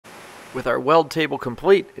With our weld table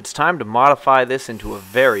complete, it's time to modify this into a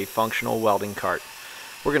very functional welding cart.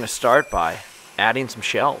 We're going to start by adding some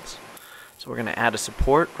shelves. So we're going to add a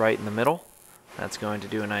support right in the middle. That's going to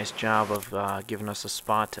do a nice job of giving us a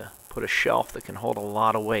spot to put a shelf that can hold a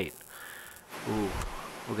lot of weight. Ooh,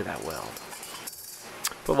 look at that weld.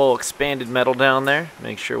 Put a little expanded metal down there.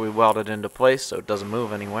 Make sure we weld it into place so it doesn't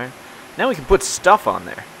move anywhere. Now we can put stuff on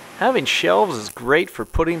there. Having shelves is great for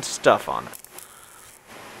putting stuff on it.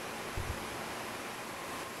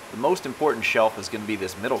 The most important shelf is going to be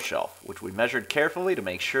this middle shelf, which we measured carefully to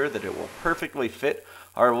make sure that it will perfectly fit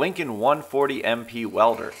our Lincoln 140 MP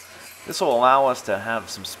welder. This will allow us to have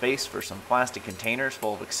some space for some plastic containers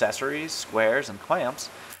full of accessories, squares, and clamps,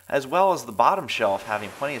 as well as the bottom shelf having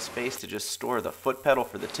plenty of space to just store the foot pedal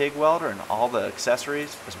for the TIG welder and all the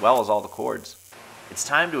accessories, as well as all the cords. It's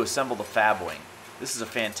time to assemble the Fab Wing. This is a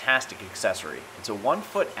fantastic accessory. It's a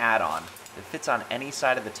 1-foot add-on that fits on any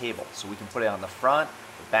side of the table, so we can put it on the front,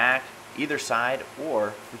 the back, either side,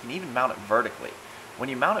 or we can even mount it vertically. When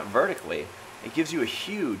you mount it vertically, it gives you a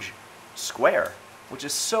huge square, which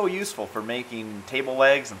is so useful for making table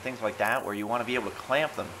legs and things like that, where you want to be able to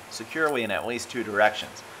clamp them securely in at least 2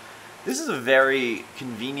 directions. This is a very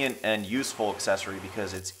convenient and useful accessory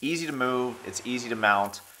because it's easy to move, it's easy to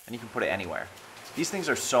mount, and you can put it anywhere. These things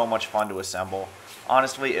are so much fun to assemble.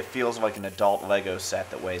 Honestly, it feels like an adult Lego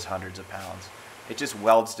set that weighs hundreds of pounds. It just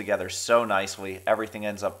welds together so nicely, everything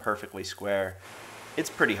ends up perfectly square. It's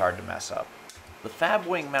pretty hard to mess up. The Fab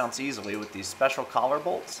Wing mounts easily with these special collar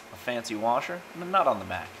bolts, a fancy washer, and a nut on the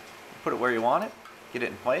back. You put it where you want it, get it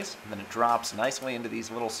in place, and then it drops nicely into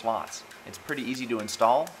these little slots. It's pretty easy to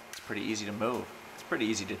install, it's pretty easy to move, it's pretty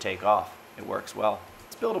easy to take off. It works well.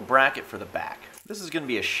 Let's build a bracket for the back. This is going to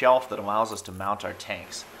be a shelf that allows us to mount our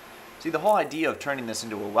tanks. See, the whole idea of turning this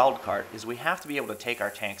into a weld cart is we have to be able to take our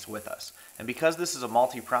tanks with us. And because this is a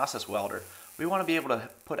multi-process welder, we want to be able to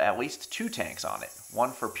put at least 2 tanks on it.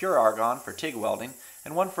 One for pure argon for TIG welding,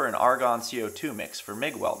 and one for an argon CO2 mix for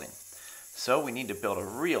MIG welding. So we need to build a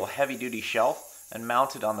real heavy-duty shelf and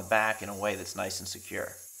mount it on the back in a way that's nice and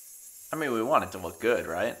secure. I mean, we want it to look good,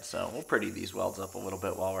 right? So we'll pretty these welds up a little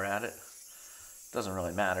bit while we're at it. Doesn't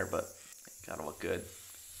really matter, but it gotta look good.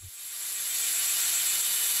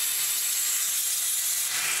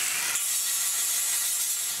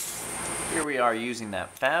 Here we are using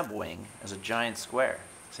that Fab Wing as a giant square.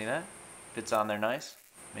 See that? Fits on there nice.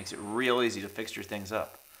 Makes it real easy to fixture things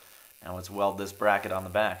up. Now let's weld this bracket on the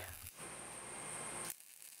back.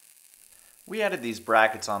 We added these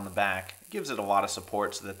brackets on the back. It gives it a lot of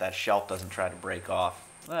support so that that shelf doesn't try to break off.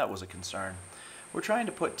 That was a concern. We're trying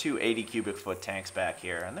to put 2 80 cubic foot tanks back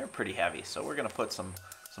here, and they're pretty heavy, so we're going to put some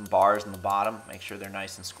bars in the bottom, make sure they're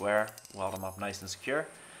nice and square, weld them up nice and secure,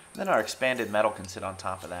 and then our expanded metal can sit on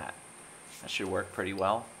top of that. That should work pretty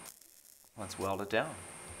well. Let's weld it down.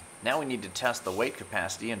 Now we need to test the weight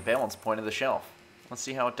capacity and balance point of the shelf. Let's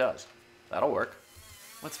see how it does. That'll work.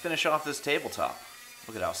 Let's finish off this tabletop.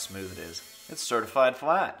 Look at how smooth it is. It's certified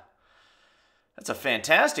flat. That's a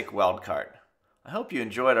fantastic weld cart. I hope you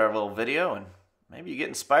enjoyed our little video and maybe you get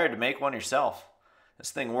inspired to make one yourself. This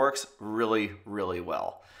thing works really, really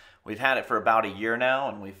well. We've had it for about a year now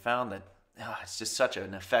and we've found that it's just such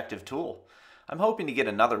an effective tool. I'm hoping to get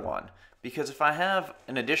another one because if I have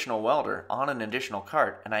an additional welder on an additional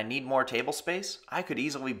cart and I need more table space, I could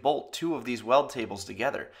easily bolt 2 of these weld tables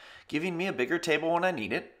together, giving me a bigger table when I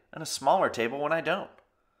need it and a smaller table when I don't.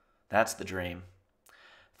 That's the dream.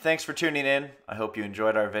 Thanks for tuning in. I hope you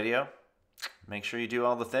enjoyed our video. Make sure you do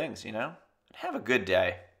all the things, and have a good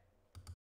day.